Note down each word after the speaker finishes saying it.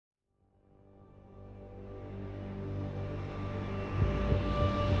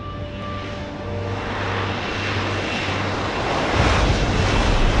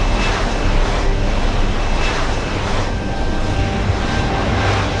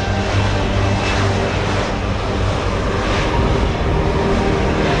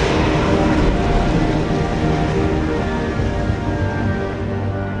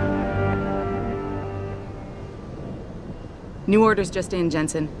New orders just in,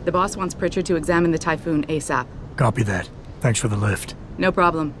 Jensen. The boss wants Pritchard to examine the Typhoon ASAP. Copy that. Thanks for the lift. No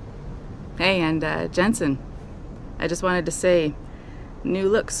problem. Hey, and Jensen, I just wanted to say, new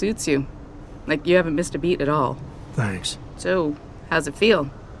look suits you. Like, you haven't missed a beat at all. Thanks. So, how's it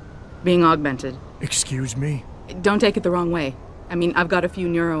feel? Being augmented? Excuse me? Don't take it the wrong way. I mean, I've got a few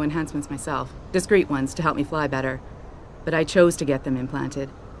neuro enhancements myself. Discreet ones to help me fly better. But I chose to get them implanted.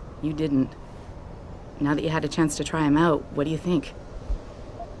 You didn't. Now that you had a chance to try them out, what do you think?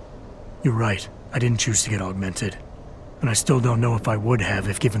 You're right. I didn't choose to get augmented. And I still don't know if I would have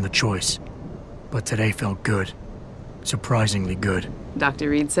if given the choice. But today felt good. Surprisingly good. Dr.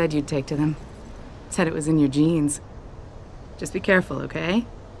 Reed said you'd take to them. Said it was in your genes. Just be careful, okay?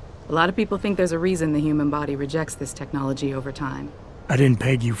 A lot of people think there's a reason the human body rejects this technology over time. I didn't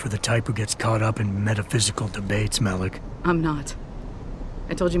peg you for the type who gets caught up in metaphysical debates, Malik. I'm not.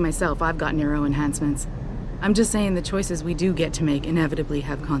 I told you myself, I've got neuro enhancements. I'm just saying the choices we do get to make inevitably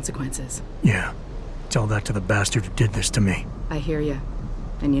have consequences. Yeah. Tell that to the bastard who did this to me. I hear you.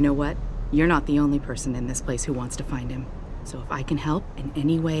 And you know what? You're not the only person in this place who wants to find him. So if I can help in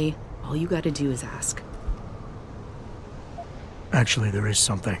any way, all you gotta do is ask. Actually, there is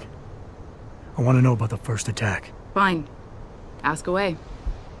something. I want to know about the first attack. Fine. Ask away.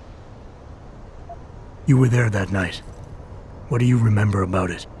 You were there that night. What do you remember about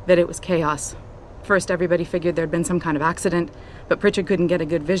it? That it was chaos. First, everybody figured there'd been some kind of accident, but Pritchard couldn't get a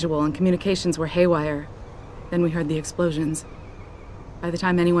good visual and communications were haywire. Then we heard the explosions. By the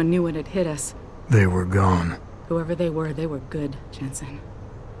time anyone knew what had hit us... They were gone. Whoever they were good, Jensen.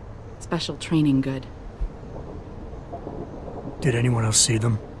 Special training good. Did anyone else see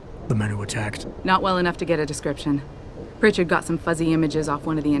them? The men who attacked? Not well enough to get a description. Pritchard got some fuzzy images off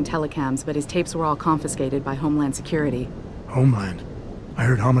one of the Intellicams, but his tapes were all confiscated by Homeland Security. Homeland? I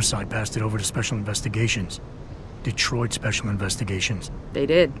heard Homicide passed it over to Special Investigations. Detroit Special Investigations. They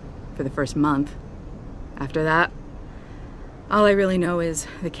did, for the first month. After that, all I really know is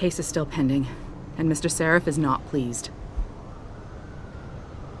the case is still pending, and Mr. Seraph is not pleased.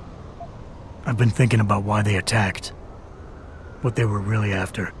 I've been thinking about why they attacked. What they were really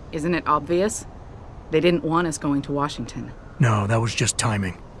after. Isn't it obvious? They didn't want us going to Washington. No, that was just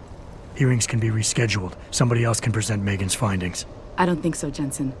timing. Hearings can be rescheduled. Somebody else can present Megan's findings. I don't think so,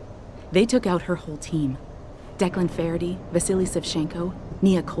 Jensen. They took out her whole team. Declan Faraday, Vasily Savchenko,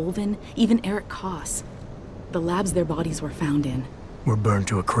 Nia Colvin, even Eric Koss. The labs their bodies were found in. Were burned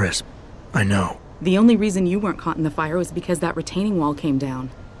to a crisp. I know. The only reason you weren't caught in the fire was because that retaining wall came down.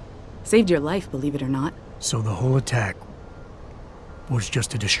 Saved your life, believe it or not. So the whole attack was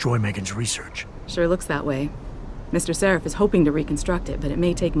just to destroy Megan's research. Sure looks that way. Mr. Seraph is hoping to reconstruct it, but it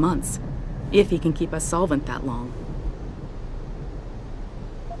may take months. If he can keep us solvent that long.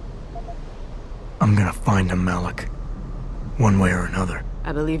 I'm gonna find him, Malik. One way or another.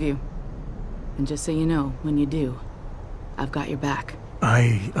 I believe you. And just so you know, when you do, I've got your back.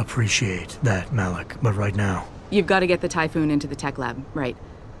 I appreciate that, Malik, but right now... You've got to get the Typhoon into the tech lab, right.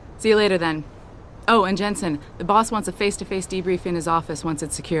 See you later then. Oh, and Jensen, the boss wants a face-to-face debrief in his office once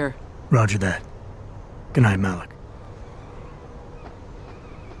it's secure. Roger that. Good night, Malik.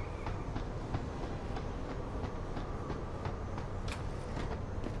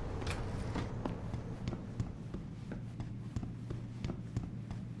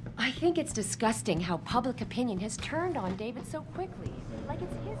 I think it's disgusting how public opinion has turned on David so quickly. Like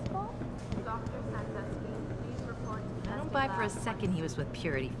it's his fault. I don't buy for a second he was with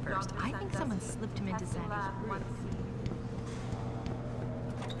Purity first. I think someone slipped him into Sandy's room.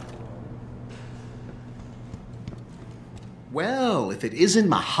 Well, if it isn't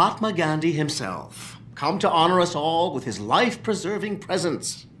Mahatma Gandhi himself, come to honor us all with his life-preserving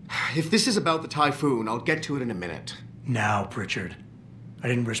presence. If this is about the Typhoon, I'll get to it in a minute. Now, Pritchard. I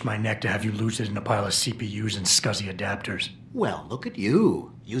didn't risk my neck to have you lose it in a pile of CPUs and scuzzy adapters. Well, look at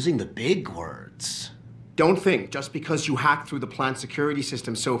you, using the big words. Don't think just because you hacked through the plant security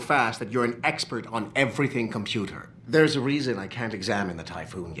system so fast that you're an expert on everything computer. There's a reason I can't examine the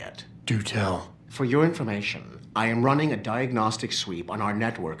Typhoon yet. Do tell. For your information, I am running a diagnostic sweep on our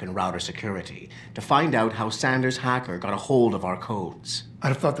network and router security to find out how Sanders' hacker got a hold of our codes. I'd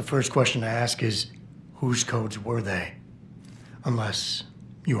have thought the first question to ask is, whose codes were they? Unless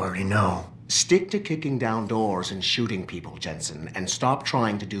you already know. Stick to kicking down doors and shooting people, Jensen, and stop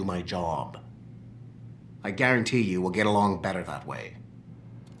trying to do my job. I guarantee you we'll get along better that way.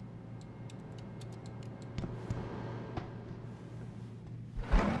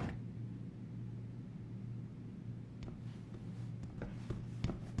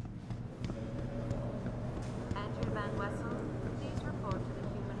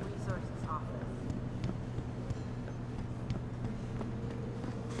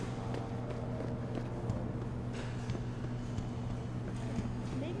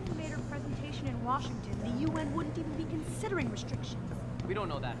 Washington, the UN wouldn't even be considering restrictions. We don't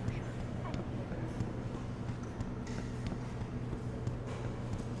know that for sure.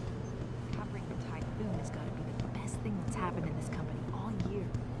 Covering the typhoon has got to be the best thing that's happened in this company all year.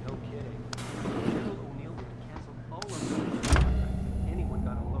 No kidding. General O'Neill would have canceled all of them. Anyone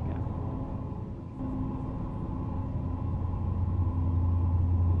got a look at it.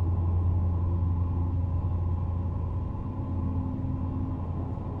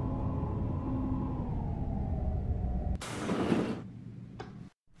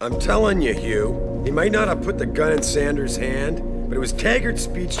 I'm telling you, Hugh, he might not have put the gun in Sanders' hand, but it was Taggart's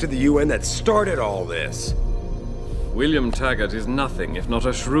speech to the UN that started all this. William Taggart is nothing if not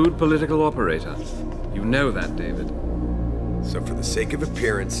a shrewd political operator. You know that, David. So for the sake of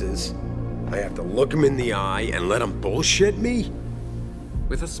appearances, I have to look him in the eye and let him bullshit me?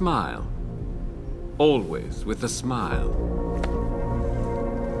 With a smile. Always with a smile.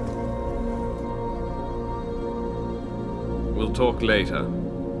 We'll talk later.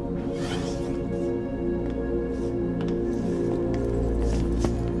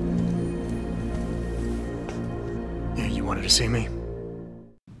 You wanted to see me?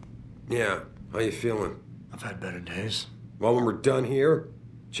 Yeah, how you feeling? I've had better days. Well, when we're done here,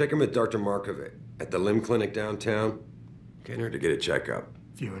 check him with Dr. Markovic at the limb clinic downtown. Getting her to get a checkup.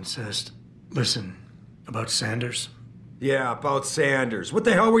 If you insist. Listen, about Sanders? Yeah, about Sanders. What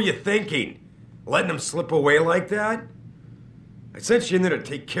the hell were you thinking? Letting him slip away like that? I sent you in there to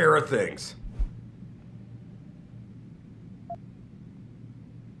take care of things.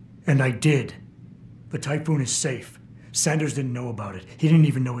 And I did. The typhoon is safe. Sanders didn't know about it. He didn't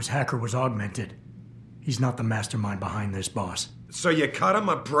even know his hacker was augmented. He's not the mastermind behind this, boss. So you cut him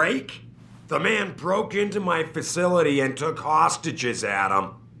a break? The man broke into my facility and took hostages at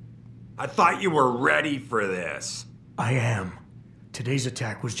him. I thought you were ready for this. I am. Today's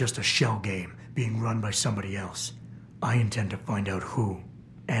attack was just a shell game being run by somebody else. I intend to find out who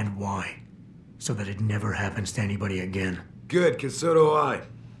and why, so that it never happens to anybody again. Good, 'cause so do I.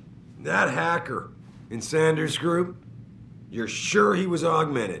 That hacker in Sanders' group, you're sure he was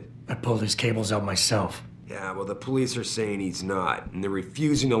augmented? I pulled his cables out myself. Yeah, well, the police are saying he's not, and they're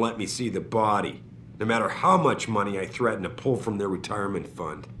refusing to let me see the body, no matter how much money I threaten to pull from their retirement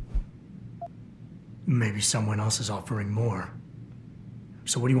fund. Maybe someone else is offering more.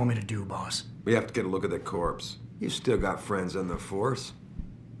 So what do you want me to do, boss? We have to get a look at the corpse. You've still got friends on the force.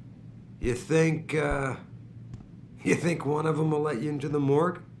 You think one of them will let you into the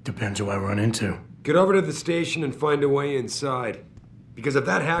morgue? Depends who I run into. Get over to the station and find a way inside. Because if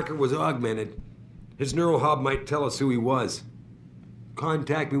that hacker was augmented, his neural hub might tell us who he was.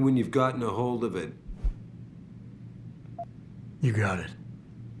 Contact me when you've gotten a hold of it. You got it.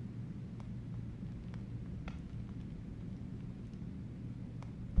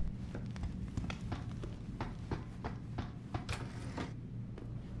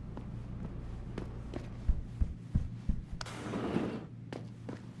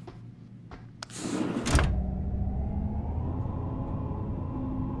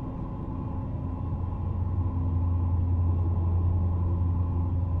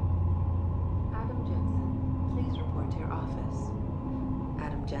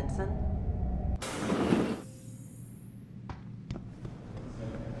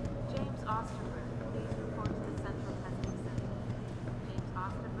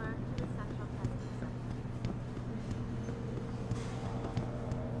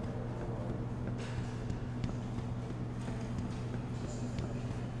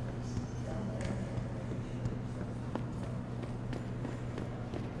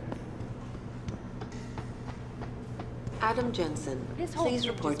 Adam Jensen, This whole please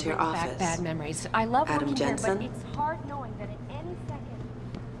thing report just to your brings back office. bad memories. I love Adam working Jensen? here, but it's hard knowing that at any second.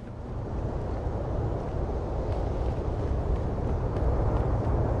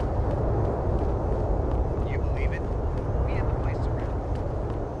 You believe it? We had the place surrounded.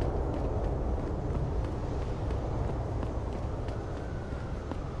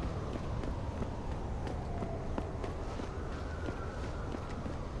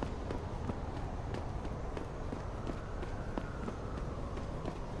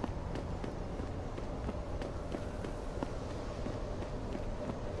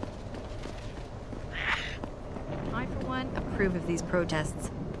 I, for one, approve of these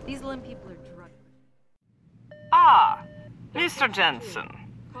protests. These limb people are drug. Ah, Mr. Jensen.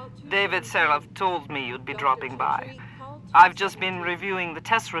 David Serloff told me you'd be dropping by. I've just been reviewing the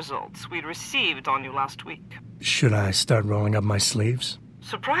test results we received on you last week. Should I start rolling up my sleeves?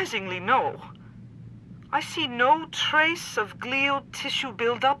 Surprisingly, no. I see no trace of glial tissue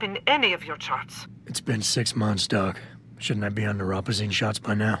buildup in any of your charts. It's been 6 months, Doc. Shouldn't I be on neuropozyne shots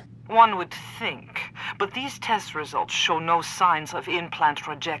by now? One would think, but these test results show no signs of implant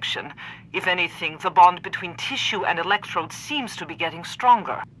rejection. If anything, the bond between tissue and electrodes seems to be getting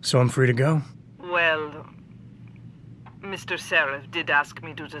stronger. So I'm free to go? Well, Mr. Seraph did ask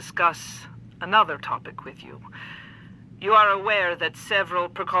me to discuss another topic with you. You are aware that several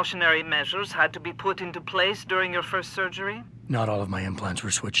precautionary measures had to be put into place during your first surgery? Not all of my implants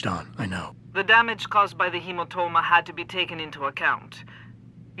were switched on, I know. The damage caused by the hematoma had to be taken into account.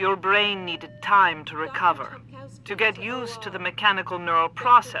 Your brain needed time to recover, to get used to the mechanical neural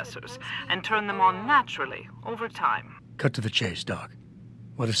processors and turn them on naturally over time. Cut to the chase, Doc.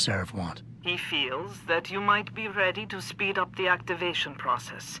 What does Seraph want? He feels that you might be ready to speed up the activation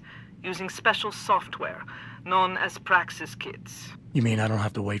process using special software known as Praxis kits. You mean I don't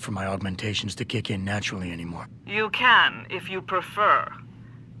have to wait for my augmentations to kick in naturally anymore? You can, if you prefer.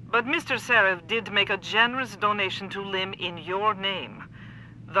 But Mr. Seraph did make a generous donation to LIM in your name,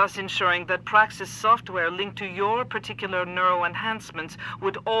 thus ensuring that Praxis software linked to your particular neuroenhancements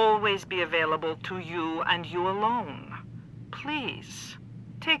would always be available to you and you alone. Please,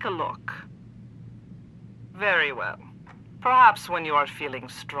 take a look. Very well. Perhaps when you are feeling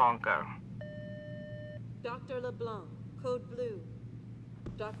stronger. Dr. LeBlanc, code blue.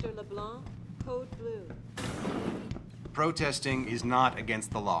 Dr. LeBlanc, code blue. Protesting is not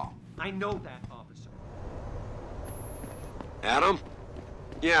against the law. I know that, officer. Adam?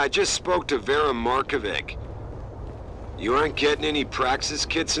 Yeah, I just spoke to Vera Markovic. You aren't getting any Praxis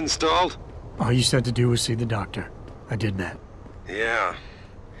kits installed? All you said to do was see the doctor. I did that. Yeah.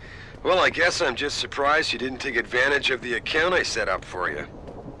 Well, I guess I'm just surprised you didn't take advantage of the account I set up for you.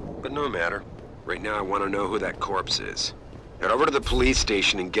 But no matter. Right now I want to know who that corpse is. Head over to the police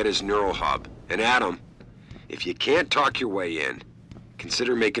station and get his neural hub. And Adam, if you can't talk your way in,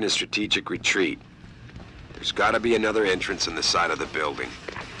 consider making a strategic retreat. There's gotta be another entrance on the side of the building.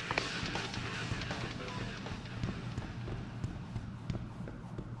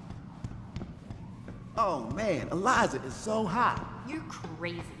 Oh man, Eliza is so hot. You're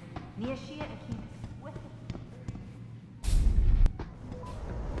crazy. Nia Shia and King. What?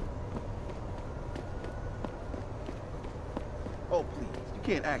 Oh please, you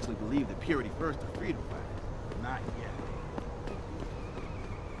can't actually believe that Purity First are freedom fighters. Not yet.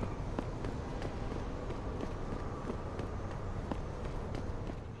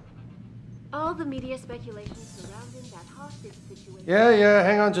 All the media speculation surrounding that hostage situation. Yeah,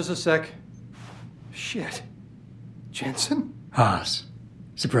 hang on just a sec. Shit. Jensen? Haas.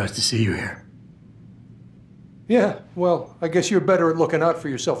 Surprised to see you here. Yeah, well, I guess you're better at looking out for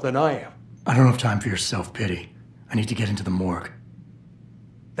yourself than I am. I don't have time for your self-pity. I need to get into the morgue.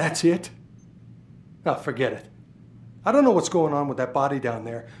 That's it? Oh, forget it. I don't know what's going on with that body down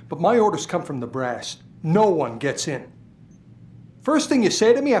there, but my orders come from the brass. No one gets in. First thing you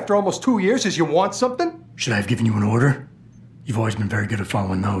say to me after almost 2 years is you want something? Should I have given you an order? You've always been very good at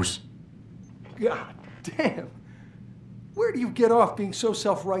following those. God damn. Where do you get off being so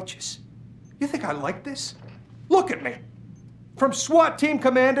self-righteous? You think I like this? Look at me. From SWAT team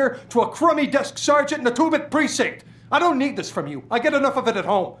commander to a crummy desk sergeant in the 2-bit precinct. I don't need this from you. I get enough of it at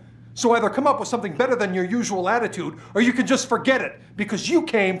home. So either come up with something better than your usual attitude, or you can just forget it, because you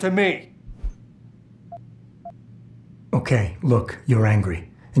came to me. Okay, look, you're angry,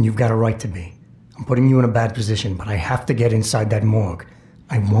 and you've got a right to be. I'm putting you in a bad position, but I have to get inside that morgue.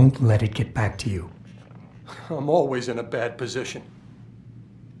 I won't let it get back to you. I'm always in a bad position.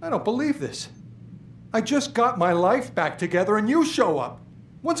 I don't believe this. I just got my life back together and you show up.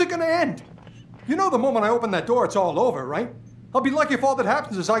 When's it gonna end? You know the moment I open that door, it's all over, right? I'll be lucky if all that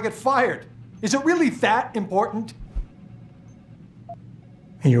happens is I get fired. Is it really that important?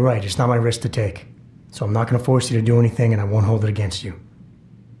 And you're right, it's not my risk to take. So I'm not gonna force you to do anything and I won't hold it against you.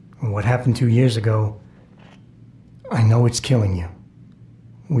 And what happened 2 years ago, I know it's killing you.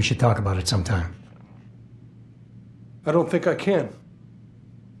 We should talk about it sometime. I don't think I can.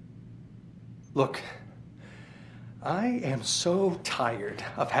 Look, I am so tired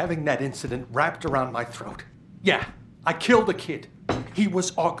of having that incident wrapped around my throat. Yeah, I killed a kid. He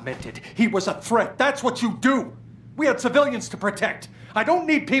was augmented. He was a threat. That's what you do. We had civilians to protect. I don't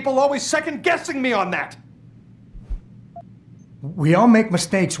need people always second-guessing me on that. We all make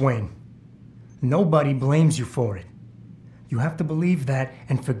mistakes, Wayne. Nobody blames you for it. You have to believe that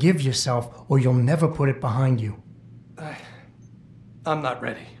and forgive yourself, or you'll never put it behind you. I'm not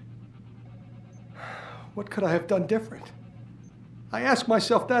ready. What could I have done different? I ask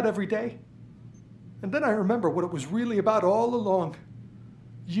myself that every day. And then I remember what it was really about all along.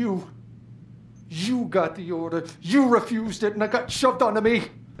 You got the order. You refused it, and it got shoved onto me.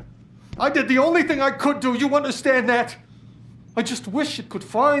 I did the only thing I could do. You understand that? I just wish it could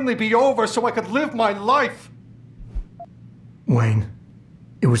finally be over so I could live my life. Wayne,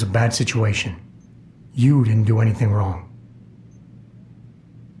 it was a bad situation. You didn't do anything wrong.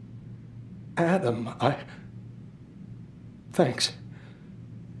 Adam, Thanks.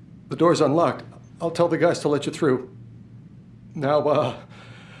 The door's unlocked. I'll tell the guys to let you through. Now,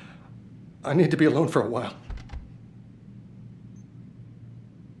 I need to be alone for a while.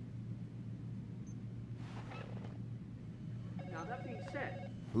 Now, that being said...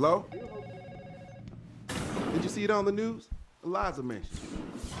 Hello? Did you see it on the news? Eliza mentioned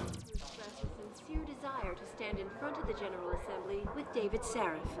it. Expressed a sincere desire to stand in front of the General Assembly with David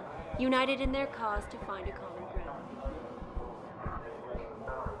Seraph, united in their cause to find a common ground.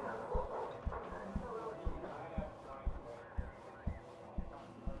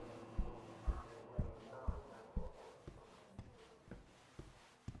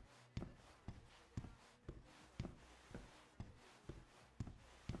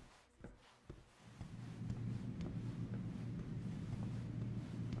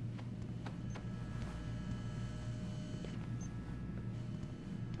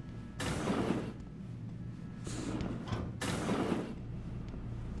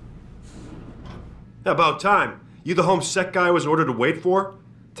 About time. You the home sec guy I was ordered to wait for?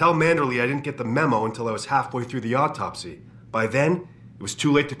 Tell Manderley I didn't get the memo until I was halfway through the autopsy. By then, it was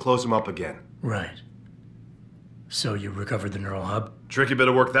too late to close him up again. Right. So you recovered the neural hub? Tricky bit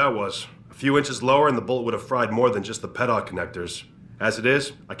of work that was. A few inches lower and the bullet would have fried more than just the pedal connectors. As it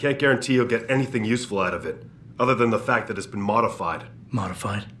is, I can't guarantee you'll get anything useful out of it, other than the fact that it's been modified.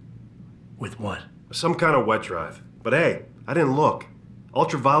 Modified? With what? Some kind of wet drive. But hey, I didn't look.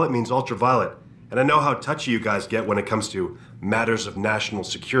 Ultraviolet means ultraviolet. And I know how touchy you guys get when it comes to matters of national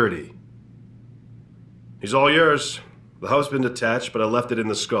security. He's all yours. The hub's been detached, but I left it in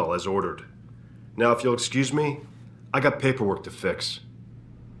the skull, as ordered. Now, if you'll excuse me, I got paperwork to fix.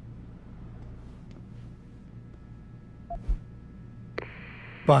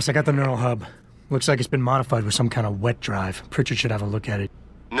 Boss, I got the neural hub. Looks like it's been modified with some kind of wet drive. Pritchard should have a look at it.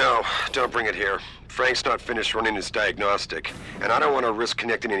 No, don't bring it here. Frank's not finished running his diagnostic, and I don't want to risk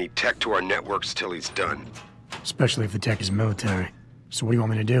connecting any tech to our networks till he's done. Especially if the tech is military. So what do you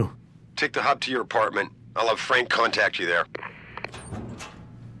want me to do? Take the hub to your apartment. I'll have Frank contact you there.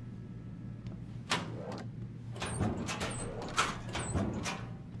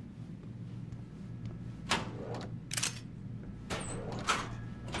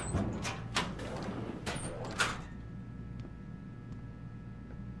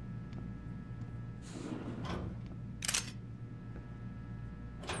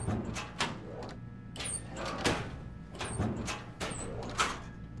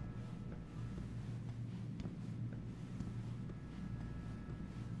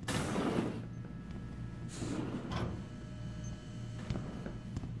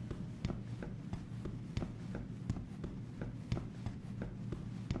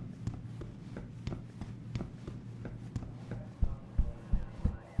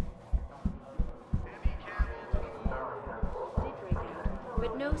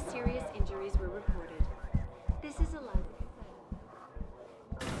 But no serious injuries were reported. This is Eliza.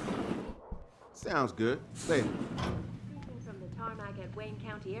 Sounds good. Say it. Speaking from the tarmac at Wayne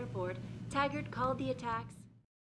County Airport, Taggart called the attacks